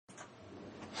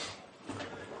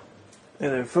Hey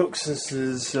there folks, this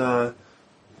is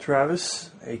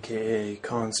Travis, aka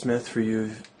Con Smith for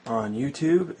you on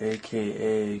YouTube,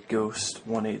 aka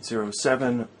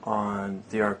Ghost1807 on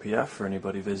the RPF for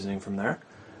anybody visiting from there.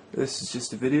 This is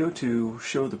just a video to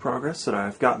show the progress that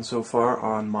I've gotten so far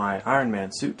on my Iron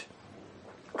Man suit.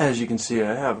 As you can see,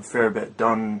 I have a fair bit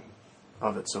done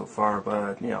of it so far,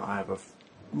 but you know, I have a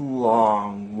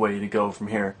long way to go from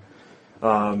here.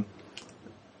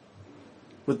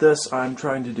 With this, I'm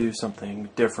trying to do something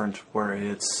different where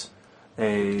it's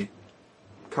a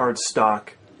cardstock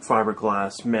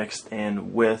fiberglass mixed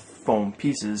in with foam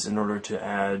pieces in order to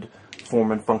add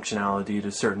form and functionality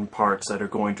to certain parts that are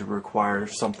going to require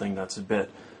something that's a bit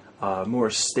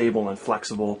more stable and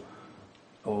flexible,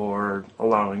 or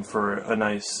allowing for a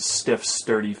nice stiff,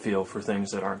 sturdy feel for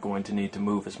things that aren't going to need to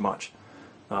move as much.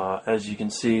 As you can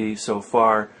see so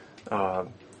far,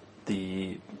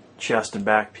 the chest and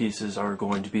back pieces are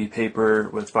going to be paper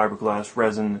with fiberglass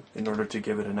resin in order to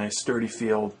give it a nice sturdy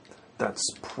feel that's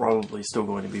probably still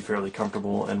going to be fairly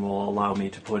comfortable and will allow me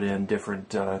to put in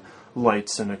different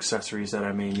lights and accessories that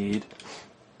I may need.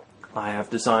 I have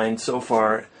designed so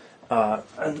far a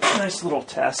nice little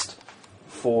test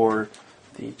for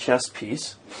the chest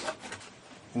piece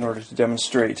in order to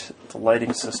demonstrate the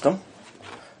lighting system,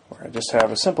 where I just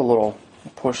have a simple little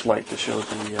push light to show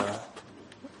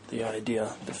the idea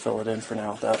to fill it in for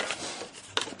now. That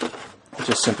I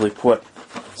just simply put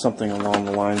something along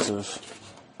the lines of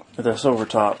this over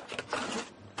top.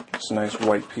 It's a nice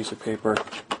white piece of paper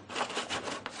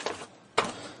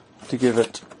to give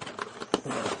it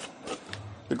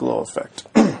the glow effect.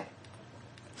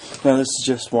 Now this is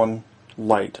just one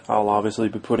light. I'll obviously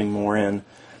be putting more in,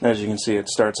 and as you can see, it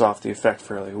starts off the effect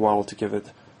fairly well to give it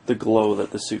the glow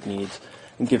that the suit needs.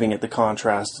 And giving it the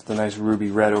contrast, the nice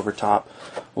ruby red over top,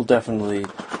 will definitely,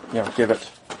 give it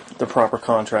the proper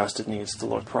contrast it needs to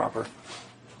look proper.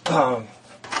 I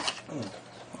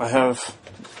have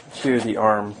here the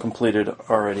arm completed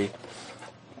already.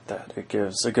 That it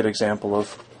gives a good example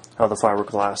of how the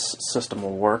fiberglass system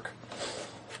will work.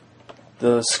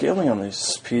 The scaling on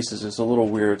these pieces is a little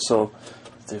weird, so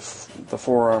the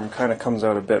forearm kind of comes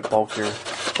out a bit bulkier,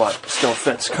 but still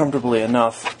fits comfortably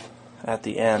enough at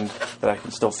the end that I can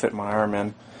still fit my arm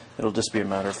in. It'll just be a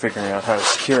matter of figuring out how to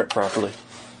secure it properly.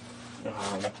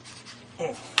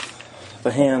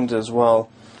 The hand as well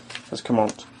has come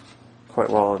out quite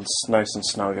well. It's nice and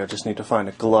snug. I just need to find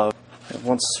a glove. And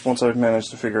once I've managed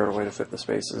to figure out a way to fit the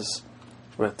spaces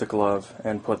with the glove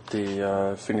and put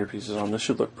the finger pieces on, this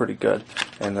should look pretty good.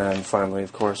 And then finally,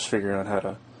 of course, figuring out how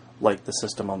to light the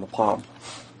system on the palm.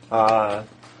 The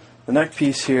neck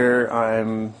piece here,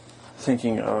 I'm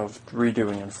thinking of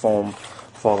redoing in foam,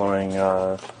 following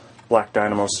Black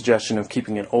Dynamo's suggestion of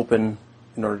keeping it open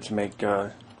in order to make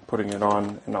putting it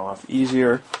on and off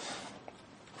easier.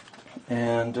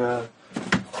 And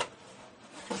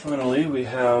finally, we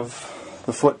have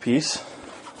the foot piece,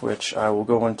 which I will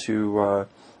go into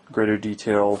greater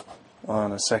detail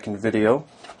on a second video.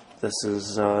 This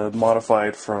is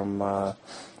modified from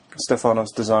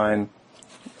Stefano's design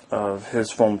of his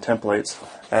foam templates,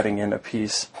 adding in a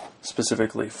piece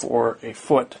specifically for a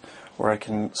foot where I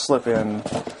can slip in,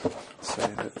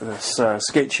 say, this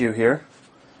skate shoe here,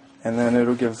 and then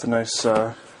it'll give a nice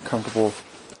comfortable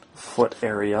foot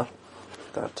area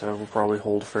that will probably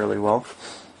hold fairly well,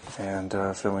 and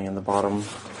filling in the bottom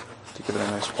to give it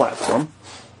a nice platform.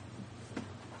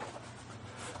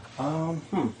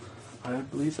 I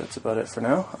believe that's about it for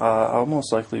now. I'll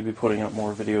most likely be putting up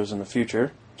more videos in the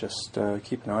future. Just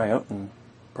keep an eye out and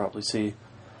probably see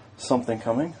something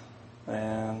coming.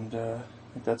 And I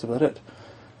think that's about it.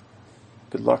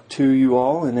 Good luck to you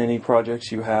all in any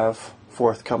projects you have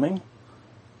forthcoming,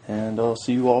 and I'll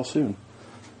see you all soon.